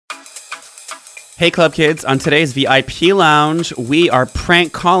Hey Club Kids, on today's VIP Lounge, we are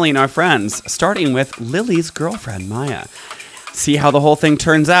prank calling our friends, starting with Lily's girlfriend, Maya. See how the whole thing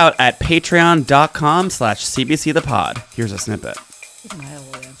turns out at patreon.com/cbcthepod. Here's a snippet. Maya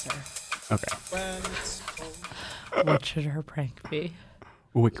will answer. Okay. What should her prank be?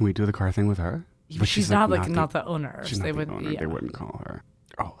 Wait, can we do the car thing with her? But She's not the owner. She's not they the wouldn't. owner. Yeah. They wouldn't call her.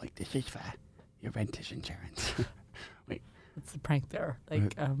 Oh, like this is for your renter's insurance. Wait. It's the prank there.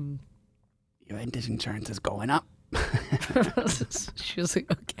 Like, your renter's insurance is going up. She was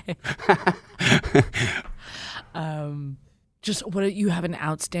like, okay. Just what you have an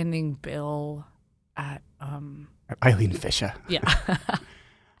outstanding bill at Eileen Fisher. Yeah.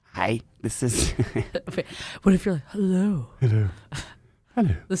 Hi, this is What if you're like, hello? Hello.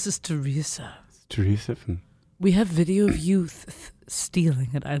 This is Teresa. It's Teresa from We have video of you stealing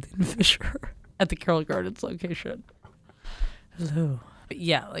at Eileen Fisher at the Carroll Gardens location. Hello. But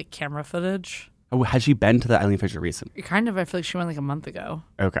yeah, like camera footage. Oh, has she been to the Eileen Fisher recently? Kind of. I feel like she went like a month ago.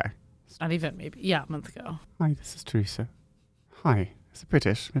 Okay. Not even, maybe. Yeah, a month ago. Hi, this is Teresa. Hi. Is it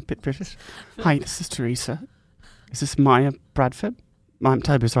British? A bit British. Hi, this is Teresa. Is this Maya Bradford? I'm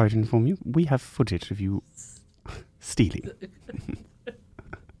terribly sorry to inform you. We have footage of you stealing.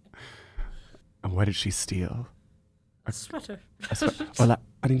 And what did she steal? A sweater. Well,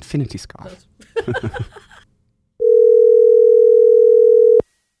 an infinity scarf.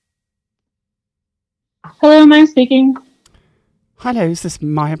 Hello, am I speaking? Hello, is this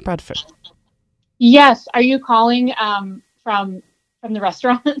Maya Bradford? Yes. Are you calling from the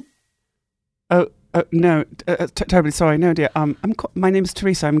restaurant? Oh no, terribly sorry. No, dear. My name is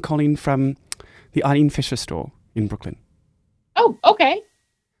Teresa. I'm calling from the Eileen Fisher store in Brooklyn. Oh, okay.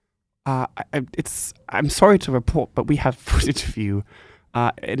 I'm sorry to report, but we have footage of you.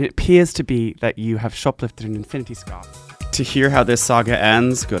 And it appears to be that you have shoplifted an infinity scarf. To hear how this saga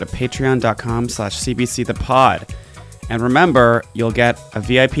ends, go to patreon.com/cbcthepod. And remember, you'll get a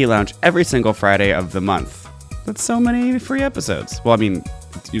VIP lounge every single Friday of the month. That's so many free episodes. Well, I mean,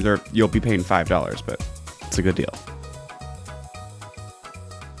 you'll be paying $5, but it's a good deal.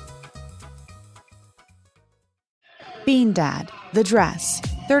 Bean Dad, The Dress,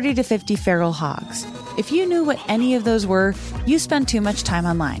 30 to 50 Feral Hogs. If you knew what any of those were, you spend too much time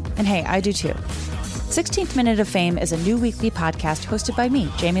online. And hey, I do too. 16th Minute of Fame is a new weekly podcast hosted by me,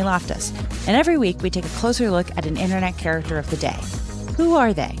 Jamie Loftus. And every week we take a closer look at an internet character of the day. Who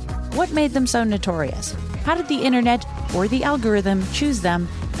are they? What made them so notorious? How did the internet or the algorithm choose them?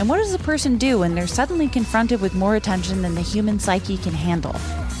 And what does a person do when they're suddenly confronted with more attention than the human psyche can handle?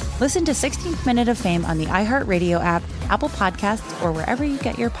 Listen to 16th Minute of Fame on the iHeartRadio app, Apple Podcasts, or wherever you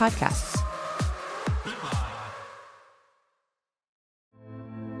get your podcasts.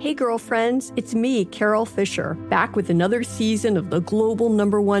 Hey girlfriends, it's me, Carol Fisher, back with another season of the global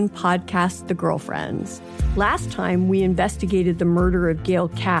 #1 podcast, The Girlfriends. Last time, we investigated the murder of Gail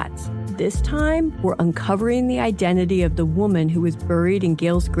Katz. This time, we're uncovering the identity of the woman who was buried in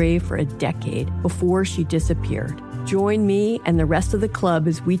Gail's grave for a decade before she disappeared. Join me and the rest of the club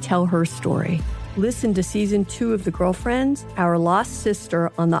as we tell her story. Listen to Season 2 of The Girlfriends, Our Lost Sister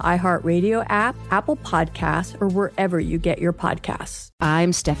on the iHeartRadio app, Apple Podcasts, or wherever you get your podcasts.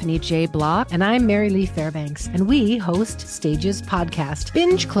 I'm Stephanie J. Block. And I'm Mary Lee Fairbanks. And we host Stages Podcast.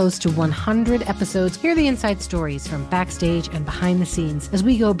 Binge close to 100 episodes. Hear the inside stories from backstage and behind the scenes as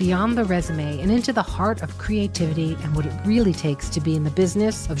we go beyond the resume and into the heart of creativity and what it really takes to be in the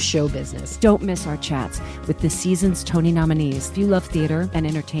business of show business. Don't miss our chats with this season's Tony nominees. If you love theater and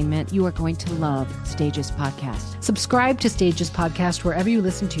entertainment, you are going to love Stages Podcast. Subscribe to Stages Podcast wherever you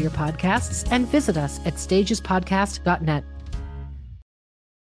listen to your podcasts and visit us at stagespodcast.net.